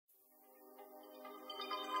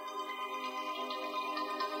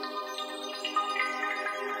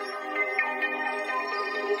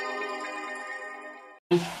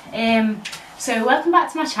So welcome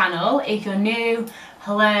back to my channel. If you're new,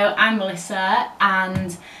 hello, I'm Melissa,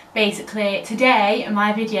 and basically today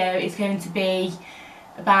my video is going to be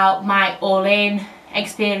about my all-in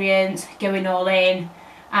experience, going all in,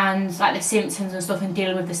 and like the symptoms and stuff, and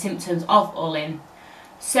dealing with the symptoms of all-in.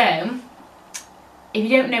 So if you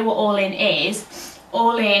don't know what all-in is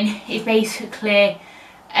basically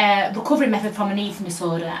a recovery method from an eating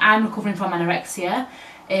disorder. I'm recovering from anorexia,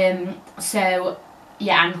 so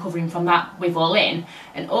yeah, I'm recovering from that with all-in.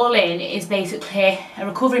 And all-in is basically a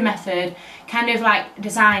recovery method kind of like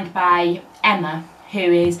designed by Emma, who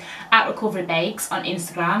is at Recovery Bakes on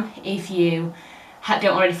Instagram. If you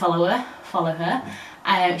don't already follow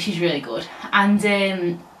her, she's really good.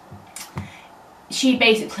 And she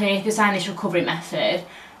basically designed this recovery method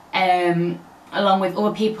along with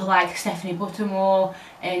other people like Stephanie Buttermore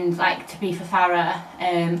and like Tabitha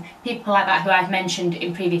Farah, people like that who I've mentioned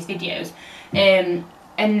in previous videos.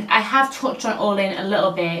 And I have touched on all-in a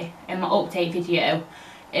little bit in my update video.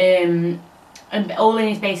 And all-in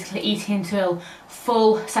is basically eating until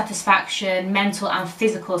full satisfaction, mental and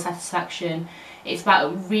physical satisfaction. It's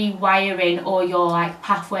about rewiring all your like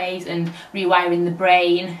pathways and rewiring the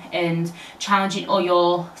brain and challenging all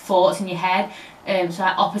your thoughts in your head. So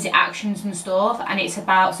like opposite actions and stuff. And it's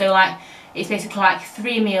about, so like, it's basically like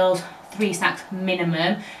 3 meals, 3 snacks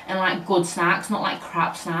minimum, and like good snacks, not like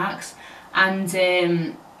crap snacks.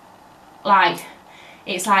 And like,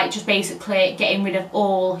 it's like just basically getting rid of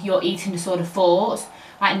all your eating disorder thoughts,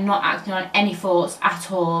 like not acting on any thoughts at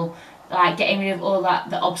all, like getting rid of all that,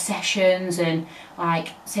 the obsessions, and like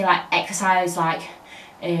say like exercise, like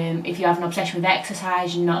if you have an obsession with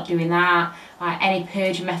exercise, you're not doing that, like any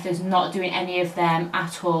purging methods, not doing any of them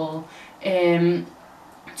at all, to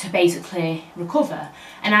basically recover.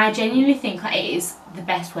 And I genuinely think that it is the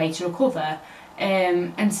best way to recover.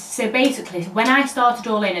 And so basically when I started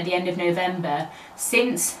all-in at the end of November,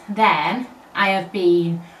 since then I have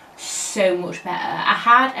been so much better. I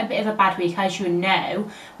had a bit of a bad week, as you know,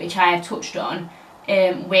 which I have touched on,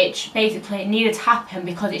 which basically needed to happen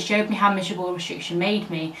because it showed me how miserable restriction made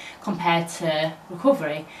me compared to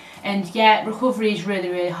recovery. And yeah, recovery is really,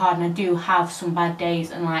 really hard, and I do have some bad days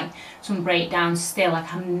and like some breakdowns still.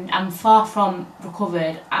 Like I'm far from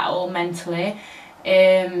recovered at all mentally.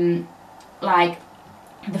 Like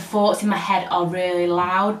the thoughts in my head are really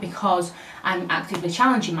loud because I'm actively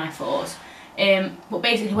challenging my thoughts. But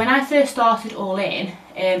basically when I first started all-in,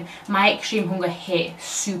 my extreme hunger hit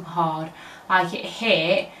super hard. Like it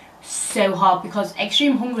hit so hard because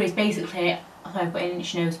extreme hunger is basically, sorry, I've got an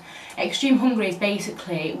itchy nose. Extreme hunger is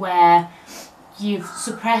basically where you've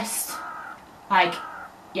suppressed like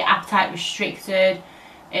your appetite, restricted,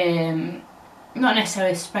 not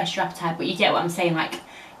necessarily suppressed your appetite, but you get what I'm saying, like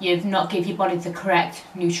you've not give your body the correct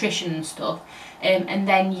nutrition and stuff, and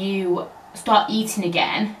then you start eating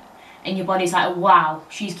again and your body's like, wow,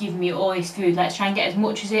 she's giving me all this food, let's try and get as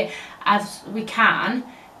much of it as we can,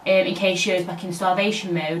 in case she goes back in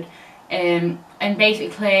starvation mode. And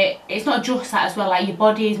basically it's not just that as well, like your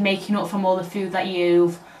body is making up from all the food that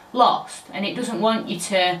you've lost, and it doesn't want you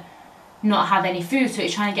to not have any food, so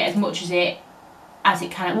it's trying to get as much as it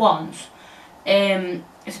can at once. So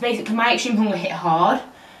basically my extreme hunger hit hard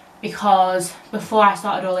because before I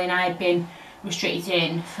started all-in I had been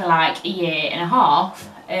restricting for like 1.5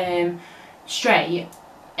 years straight,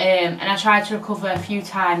 and I tried to recover a few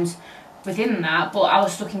times within that, but I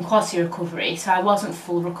was stuck in quasi-recovery, so I wasn't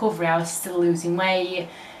full recovery, I was still losing weight,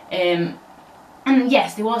 and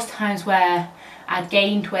yes, there was times where I'd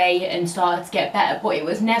gained weight and started to get better, but it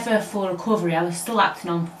was never full recovery. I was still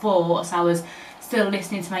acting on thoughts, I was still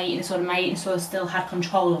listening to my eating disorder still had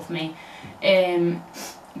control of me.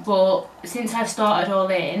 But since I've started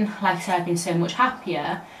all-in, like I said, I've been so much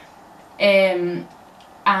happier. And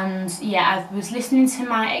yeah, I was listening to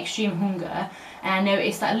my extreme hunger, and I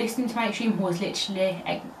noticed that listening to my extreme hunger was literally,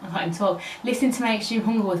 I can't even talk, listening to my extreme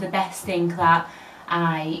hunger was the best thing that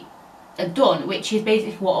I had done, which is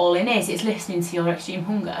basically what all-in is, it's listening to your extreme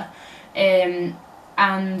hunger. And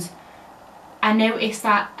I noticed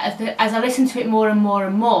that as I listened to it more and more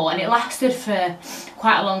and more, and it lasted for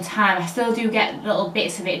quite a long time. I still do get little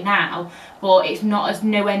bits of it now, but it's not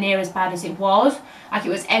nowhere near as bad as it was. Like it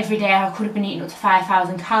was every day I could have been eating up to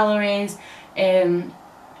 5,000 calories.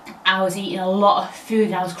 I was eating a lot of food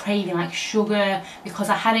and I was craving like sugar because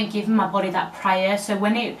I hadn't given my body that prior. So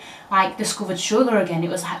when it like discovered sugar again,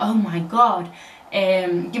 it was like, oh my god,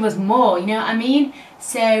 give us more, you know what I mean?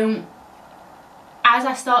 So as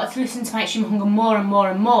I started to listen to my extreme hunger more and more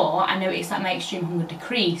and more, I noticed that my extreme hunger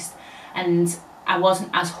decreased, and I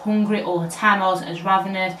wasn't as hungry all the time, I wasn't as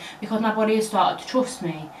ravenous, because my body had started to trust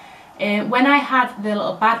me. When I had the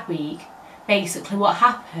little bad week, basically what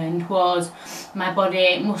happened was my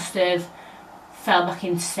body must have fell back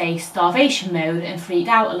into, say, starvation mode and freaked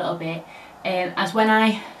out a little bit. As when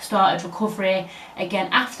I started recovery again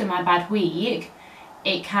after my bad week,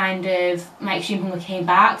 it kind of, my extreme hunger came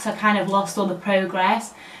back, so I kind of lost all the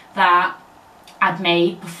progress that I'd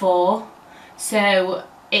made before. So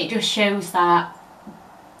it just shows that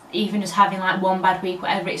even just having like one bad week,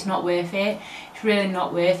 whatever, it's not worth it. It's really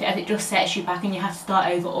not worth it, as it just sets you back and you have to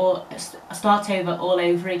start over all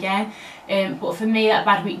over again. But for me, that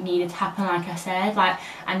bad week needed to happen. Like I said, like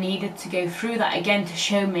I needed to go through that again to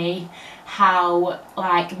show me how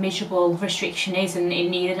like miserable restriction is, and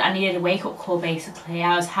I needed a wake up call. Basically,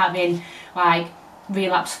 I was having like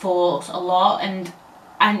relapse thoughts a lot, and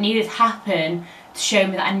I needed to happen to show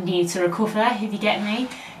me that I need to recover, if you get me.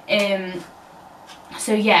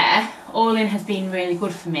 So yeah, all in has been really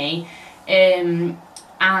good for me, and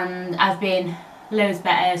I've been loads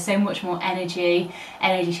better, so much more energy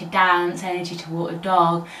to dance, energy to walk the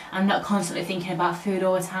dog. I'm not constantly thinking about food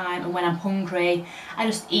all the time, and when I'm hungry I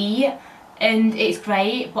just eat, and it's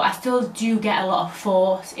great. But I still do get a lot of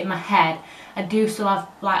thoughts in my head. I do still have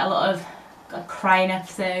like a lot of crying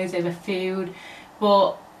episodes over food,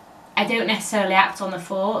 but I don't necessarily act on the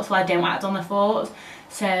thoughts. Well, I don't act on the thoughts.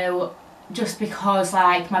 So just because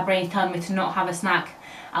like my brain's telling me to not have a snack,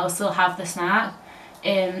 I'll still have the snack.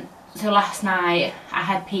 So last night I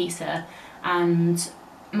had pizza, and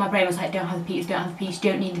my brain was like, don't have the pizza, don't have the pizza,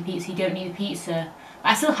 you don't need the pizza, you don't need the pizza. But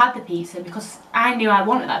I still had the pizza because I knew I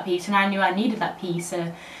wanted that pizza and I knew I needed that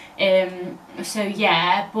pizza. So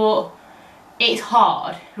yeah, but it's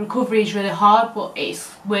hard. Recovery is really hard, but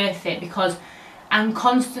it's worth it because I'm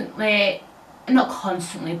constantly, not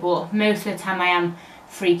constantly, but most of the time I am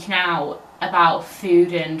freaking out about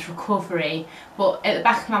food and recovery. But at the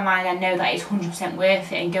back of my mind I know that it's 100%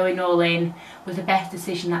 worth it, and going all in was the best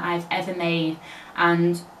decision that I've ever made.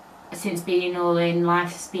 And since being all in,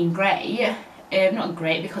 life has been great. Not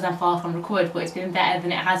great because I'm far from recovered, but it's been better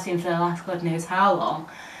than it has been for the last God knows how long.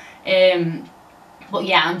 But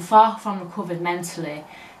yeah, I'm far from recovered mentally,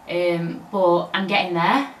 but I'm getting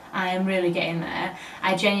there. I am really getting there.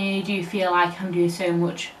 I genuinely do feel like I'm doing so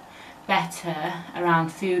much better around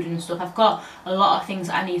food and stuff. I've got a lot of things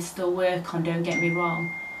that I need to still work on, don't get me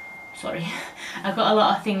wrong. Sorry. I've got a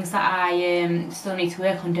lot of things that I still need to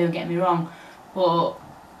work on, don't get me wrong. But,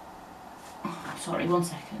 sorry, 1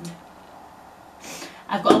 second.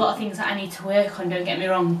 I've got a lot of things that I need to work on, don't get me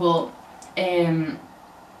wrong, but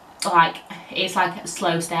like it's like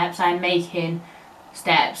slow steps. I'm making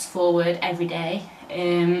steps forward every day,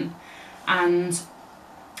 and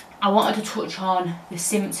I wanted to touch on the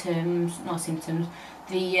side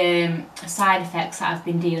effects that I've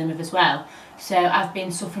been dealing with as well. So I've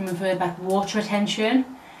been suffering with really bad water retention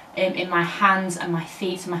in my hands and my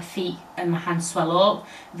feet. So my feet and my hands swell up,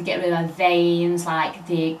 they get really bad veins, like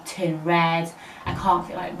they turn red. I can't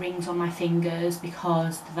feel like rings on my fingers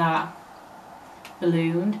because that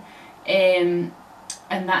ballooned. And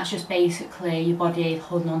that's just basically your body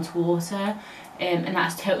holding on to water, and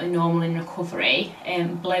that's totally normal in recovery.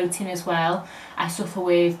 Bloating as well. I suffer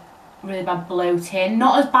with really bad bloating,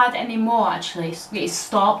 not as bad anymore actually, it's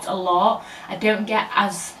stopped a lot. I don't get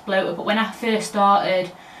as bloated, but when I first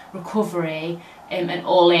started recovery, and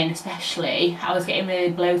all in especially, I was getting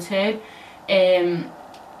really bloated,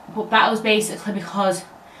 but that was basically because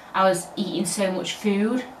I was eating so much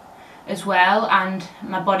food as well, and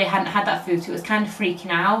my body hadn't had that food, so it was kind of freaking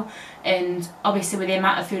out. And obviously with the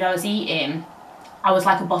amount of food I was eating, I was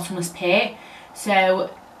like a bottomless pit. So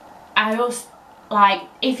I was like,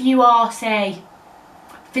 if you are, say,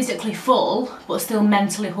 physically full but still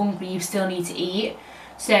mentally hungry, you still need to eat.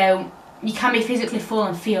 So you can be physically full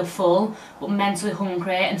and feel full, but mentally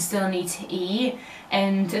hungry and still need to eat.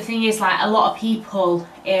 And the thing is, like, a lot of people,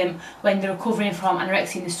 when they're recovering from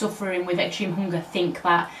anorexia and they're suffering with extreme hunger, think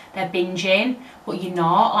that they're binging, but you're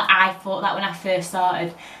not. Like, I thought that when I first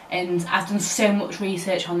started, and I've done so much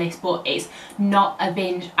research on this, but it's not a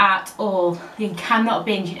binge at all. You cannot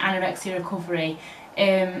binge in anorexia recovery.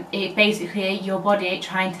 It's basically your body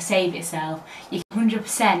trying to save itself. You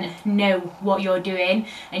 100% know what you're doing,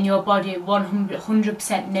 and your body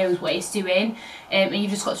 100% knows what it's doing, and you've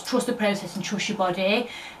just got to trust the process and trust your body.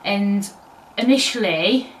 And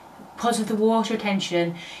initially, because of the water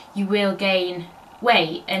retention, you will gain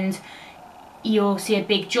weight and you'll see a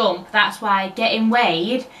big jump. That's why getting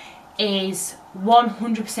weighed is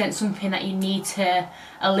 100% something that you need to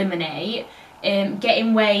eliminate.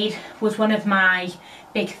 Getting weighed was one of my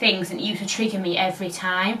big things, and it used to trigger me every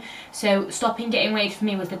time. So stopping getting weighed for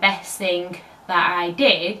me was the best thing that I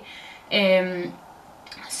did.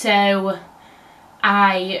 So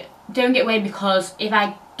I don't get weighed because if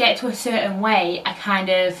I get to a certain weight I kind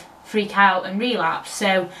of freak out and relapse.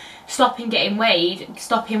 So stopping getting weighed,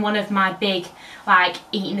 stopping one of my big like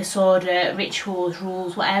eating disorder rituals,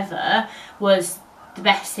 rules, whatever, was the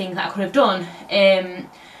best thing that I could have done.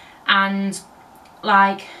 And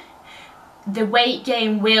like the weight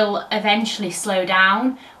gain will eventually slow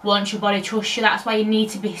down once your body trusts you. That's why you need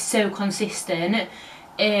to be so consistent.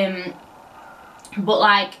 But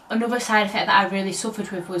like another side effect that I really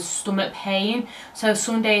suffered with was stomach pain. So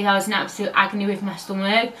some days I was in absolute agony with my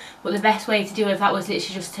stomach, but the best way to deal with that was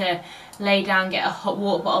literally just to lay down, get a hot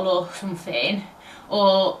water bottle or something,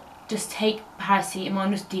 or just take paracetamol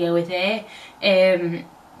and just deal with it.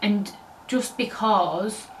 And just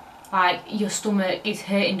because like your stomach is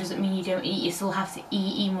hurting doesn't mean you don't eat. You still have to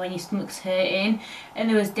eat even when your stomach's hurting. And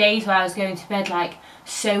there was days where I was going to bed like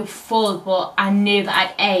so full, but I knew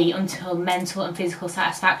that I'd ate until mental and physical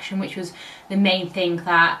satisfaction, which was the main thing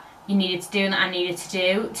that you needed to do and that I needed to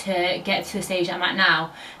do to get to the stage I'm at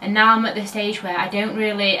now. And now I'm at the stage where I don't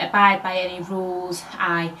really abide by any rules.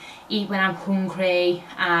 I eat when I'm hungry.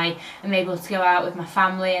 I am able to go out with my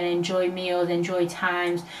family and enjoy meals, enjoy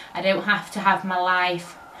times. I don't have to have my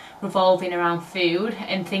life revolving around food,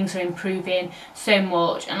 and things are improving so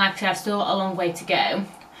much. And like I said, I've still got a long way to go,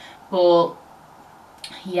 but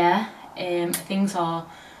yeah, things are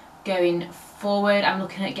going forward. I'm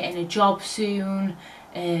looking at getting a job soon,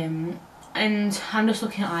 and I'm just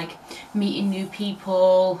looking at like meeting new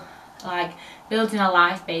people, like building a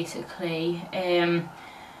life basically,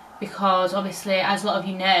 because obviously, as a lot of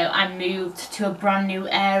you know, I moved to a brand new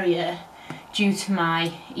area due to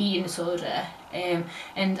my eating disorder,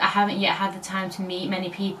 and I haven't yet had the time to meet many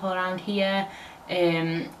people around here,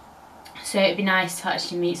 so it'd be nice to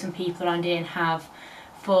actually meet some people around here and have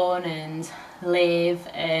fun and live,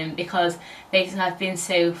 because basically I've been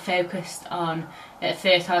so focused on, at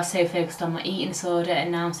first I was so focused on my eating disorder,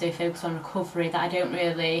 and now I'm so focused on recovery that I don't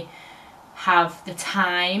really have the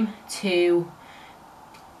time to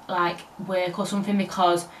like work or something,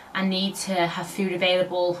 because I need to have food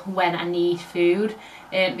available when I need food.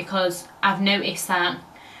 Because I've noticed that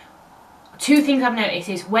two things I've noticed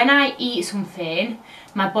is when I eat something,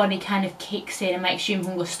 my body kind of kicks in and my extreme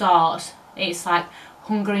hunger starts. It's like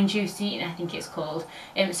hunger induced eating, I think it's called.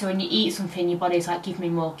 So when you eat something, your body's like, give me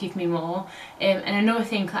more, give me more. And another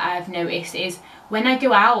thing that I've noticed is when I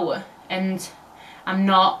go out and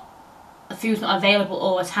food's not available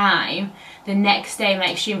all the time, the next day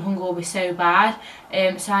my extreme hunger will be so bad.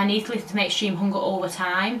 So I need to listen to my extreme hunger all the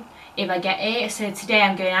time if I get it. So today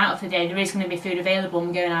I'm going out for the day, there is going to be food available,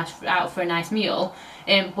 I'm going out for a nice meal.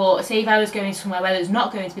 But say if I was going somewhere where there's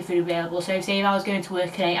not going to be food available, so say if I was going to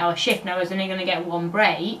work an 8-hour shift and I was only going to get one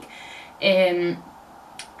break, I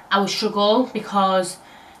would struggle because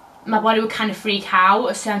my body would kind of freak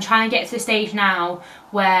out. So I'm trying to get to the stage now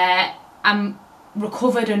where I'm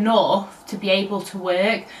recovered enough to be able to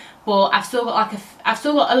work, but I've still got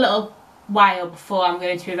a little while before I'm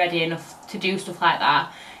going to be ready enough to do stuff like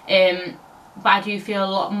that. But I do feel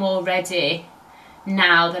a lot more ready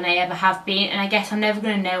now than I ever have been, and I guess I'm never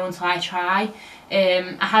going to know until I try.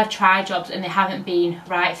 I have tried jobs and they haven't been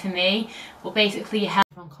right for me, but basically your health,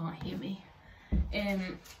 everyone can't hear me.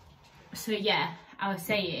 So yeah, I was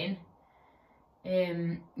saying,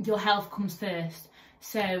 your health comes first.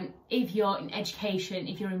 So if you're in education,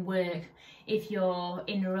 if you're in work, if you're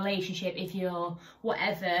in a relationship, if you're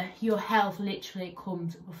whatever, your health literally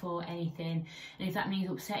comes before anything. And if that means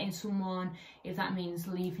upsetting someone, if that means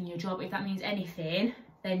leaving your job, if that means anything,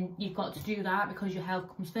 then you've got to do that because your health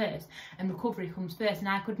comes first and recovery comes first. And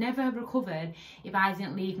I could never have recovered if I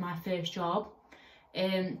didn't leave my first job.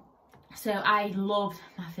 So I loved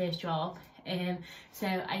my first job. So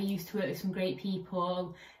I used to work with some great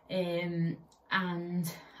people, and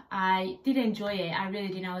I did enjoy it. I really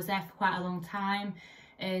did. I was there for quite a long time,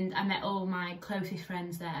 and I met all my closest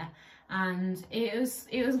friends there, and it was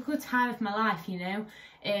a good time of my life, you know.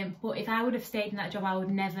 But if I would have stayed in that job, I would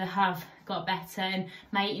never have got better, and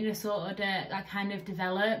my eating disorder I kind of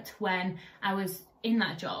developed when I was in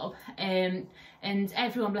that job, and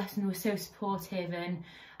everyone, bless them, was so supportive, and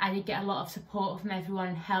I did get a lot of support from everyone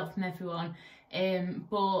and help from everyone,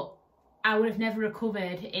 but I would have never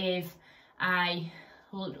recovered if I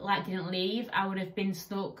didn't leave. I would have been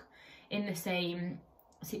stuck in the same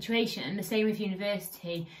situation. And the same with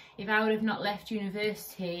university. If I would have not left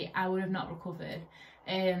university, I would have not recovered,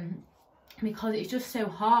 because it's just so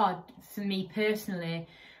hard for me personally.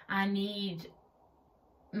 I need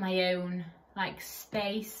my own like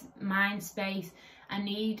space, mind space. I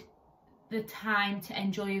need the time to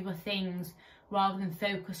enjoy other things rather than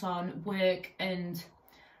focus on work and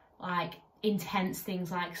like intense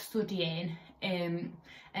things like studying, and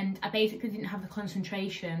I basically didn't have the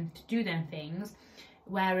concentration to do them things.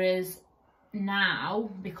 Whereas now,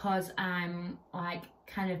 because I'm like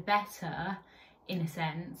kind of better in a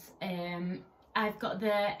sense, I've got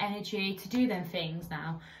the energy to do them things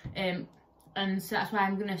now, and so that's why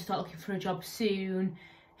I'm going to start looking for a job soon,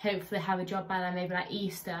 hopefully have a job by then, maybe like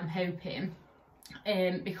Easter, I'm hoping,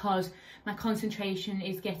 because my concentration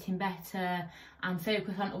is getting better. I'm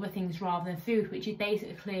focused on other things rather than food, which is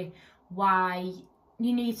basically why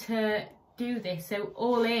you need to do this. So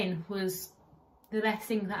All In was the best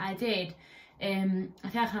thing that I did. I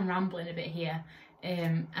feel like I'm rambling a bit here,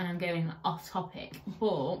 and I'm going off topic,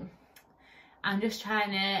 but I'm just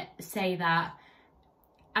trying to say that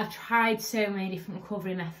I've tried so many different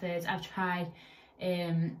recovery methods. I've tried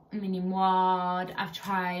mini WOD, I've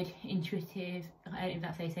tried intuitive, I don't know if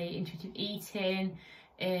that's how you say it, intuitive eating,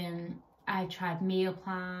 I've tried meal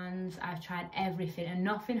plans, I've tried everything, and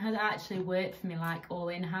nothing has actually worked for me like All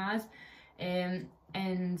In has. And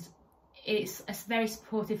it's a very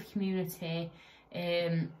supportive community,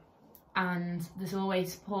 and there's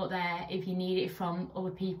always support there if you need it from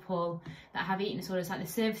other people that have eating disorders. Like, the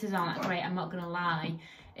services aren't that great, I'm not gonna lie.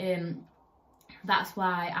 That's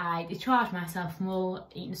why I discharged myself from all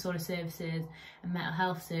eating disorder services and mental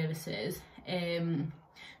health services,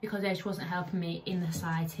 because they just wasn't helping me in the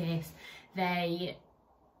slightest. I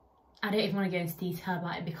don't even want to go into detail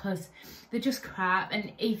about it because they're just crap,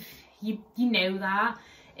 and if you know that,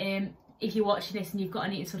 if you're watching this and you've got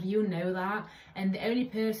an eating disorder, you'll know that, and the only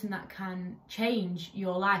person that can change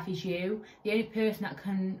your life is you. The only person that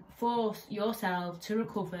can force yourself to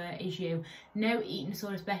recover is you. No eating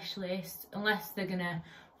disorder specialist, unless they're gonna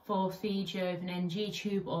force feed you with an NG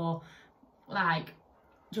tube or like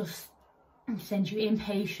just send you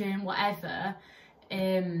inpatient, whatever.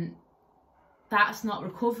 That's not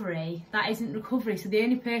recovery. That isn't recovery. So the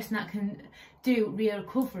only person that can do real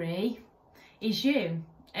recovery is you.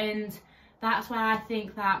 And that's why I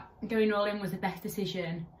think that going all in was the best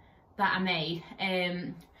decision that I made.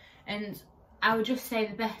 And I would just say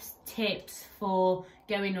the best tips for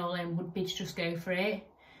going all in would be to just go for it.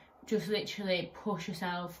 Just literally push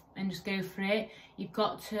yourself and just go for it. You've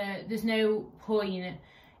got to, there's no point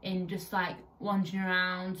in just like wandering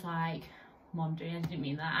around, like wandering, I didn't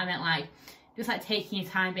mean that. I meant like, just like taking your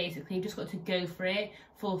time basically. You've just got to go for it,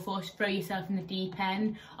 full force, throw yourself in the deep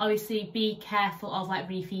end. Obviously be careful of like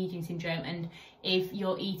refeeding syndrome, and if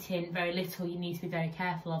you're eating very little you need to be very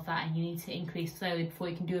careful of that, and you need to increase slowly before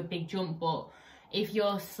you can do a big jump. But if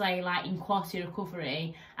you're say like in quality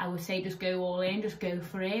recovery, I would say just go all in, just go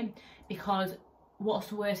for it, because what's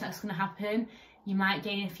the worst that's going to happen? You might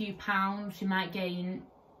gain a few pounds, you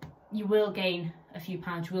will gain a few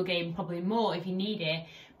pounds, you will gain probably more if you need it,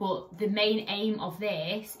 but the main aim of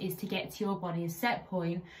this is to get to your body's set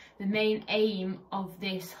point. The main aim of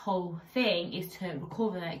this whole thing is to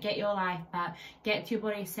recover, get your life back, get to your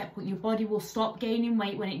body's set point. Your body will stop gaining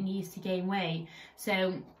weight when it needs to gain weight.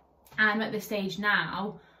 So I'm at the stage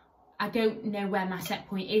now, I don't know where my set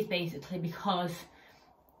point is basically, because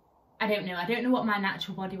I don't know what my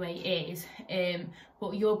natural body weight is,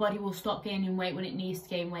 but your body will stop gaining weight when it needs to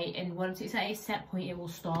gain weight, and once it's at its set point it will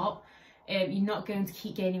stop. You're not going to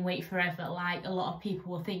keep gaining weight forever like a lot of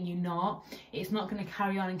people will think you're not. It's not going to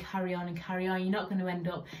carry on and carry on and carry on. You're not going to end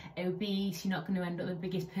up obese, you're not going to end up the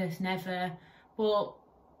biggest person ever, but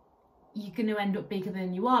you're going to end up bigger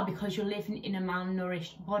than you are because you're living in a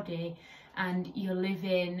malnourished body and you're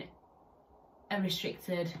living a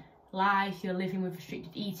restricted life, you're living with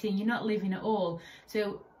restricted eating, you're not living at all.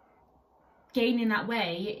 So gaining that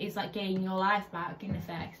weight is like gaining your life back in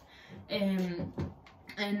effect.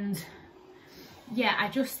 And yeah, I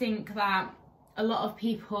just think that a lot of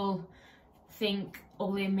people think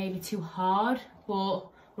all in may be too hard, but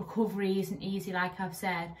recovery isn't easy like I've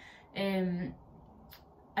said. And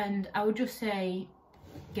I would just say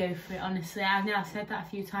go for it, honestly. I know I've said that a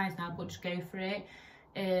few times now, but just go for it.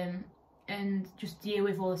 And just deal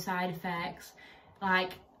with all the side effects.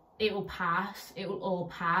 Like, it will pass, it will all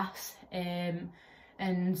pass. And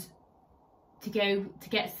to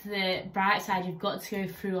get to the bright side, you've got to go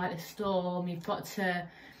through like the storm. You've got to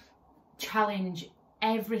challenge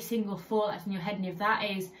every single thought that's in your head, and if that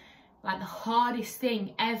is like the hardest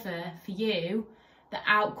thing ever for you, the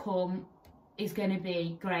outcome is going to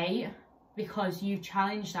be great because you've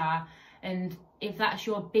challenged that. And if that's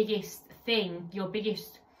your biggest thing,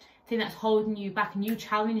 that's holding you back, and you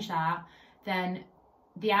challenge that, then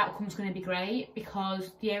the outcome's going to be great,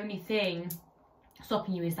 because the only thing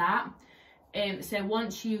stopping you is that. So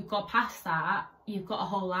once you've got past that, you've got a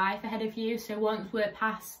whole life ahead of you. So once we're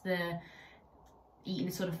past the eating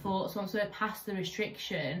disorder thoughts. Once we're past the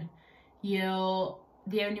restriction,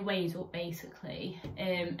 the only way is up, basically.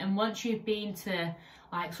 And once you've been to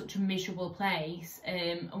like such a miserable place,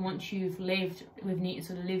 and once you've lived with an eating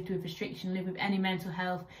disorder, lived with restriction, lived with any mental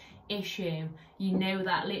health issue, you know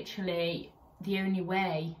that literally the only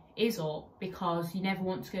way is up, because you never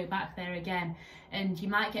want to go back there again. And you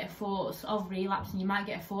might get thoughts of relapsing, you might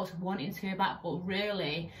get thoughts of wanting to go back, but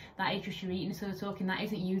really that is just your eating disorder talking. That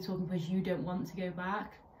isn't you talking because you don't want to go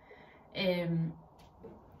back.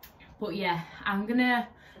 But yeah, I'm gonna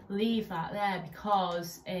leave that there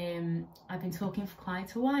because I've been talking for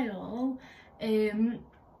quite a while,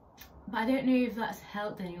 but I don't know if that's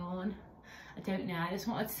helped anyone. I don't know. I just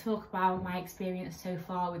wanted to talk about my experience so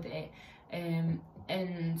far with it, and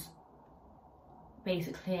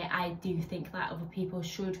basically I do think that other people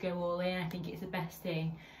should go all in. I think it's the best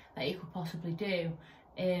thing that you could possibly do,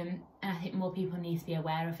 and I think more people need to be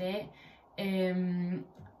aware of it.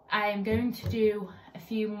 I am going to do a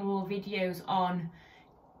few more videos on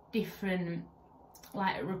different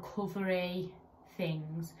like recovery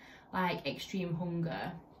things, like extreme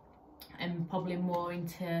hunger, and probably more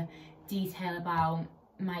into detail about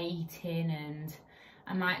my eating, and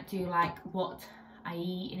I might do like what I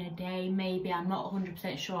eat in a day, maybe. I'm not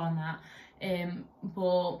 100% sure on that,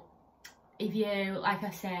 but if you, like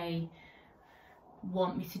I say,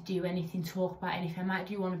 want me to do anything, talk about anything, I might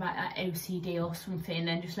do one about that OCD or something,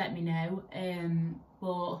 then just let me know.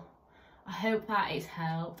 But I hope that it's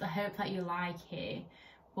helped, I hope that you like it.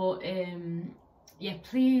 But yeah,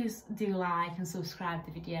 please do like and subscribe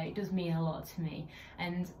to the video, it does mean a lot to me,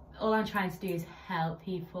 and all I'm trying to do is help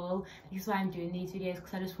people. This is why I'm doing these videos,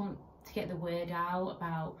 because I just want to get the word out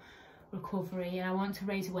about recovery, and I want to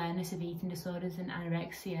raise awareness of eating disorders and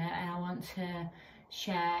anorexia, and I want to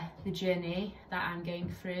share the journey that I'm going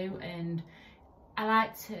through, and I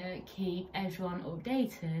like to keep everyone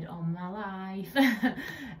updated on my life.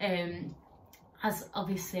 As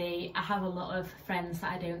obviously I have a lot of friends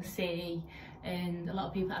that I don't see, and a lot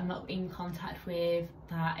of people that I'm not in contact with,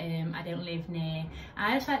 that I don't live near.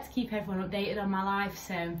 I just like to keep everyone updated on my life,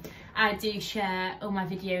 so I do share all my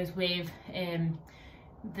videos with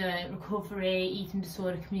the recovery, eating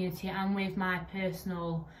disorder community, and with my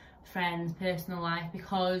personal friends, personal life,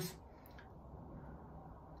 because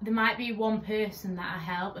there might be one person that I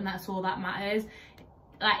help and that's all that matters.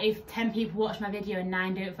 Like if 10 people watch my video and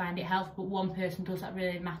 9 don't find it helpful, but one person does, that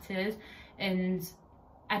really matters. And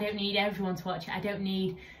I don't need everyone to watch it. I don't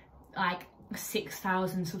need like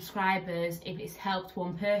 6,000 subscribers. If it's helped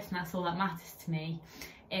one person, that's all that matters to me.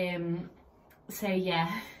 So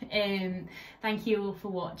yeah, thank you all for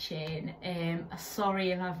watching.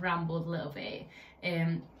 Sorry if I've rambled a little bit,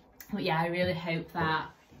 but yeah, I really hope that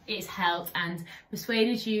it's helped and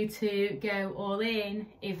persuaded you to go all in,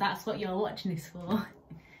 if that's what you're watching this for.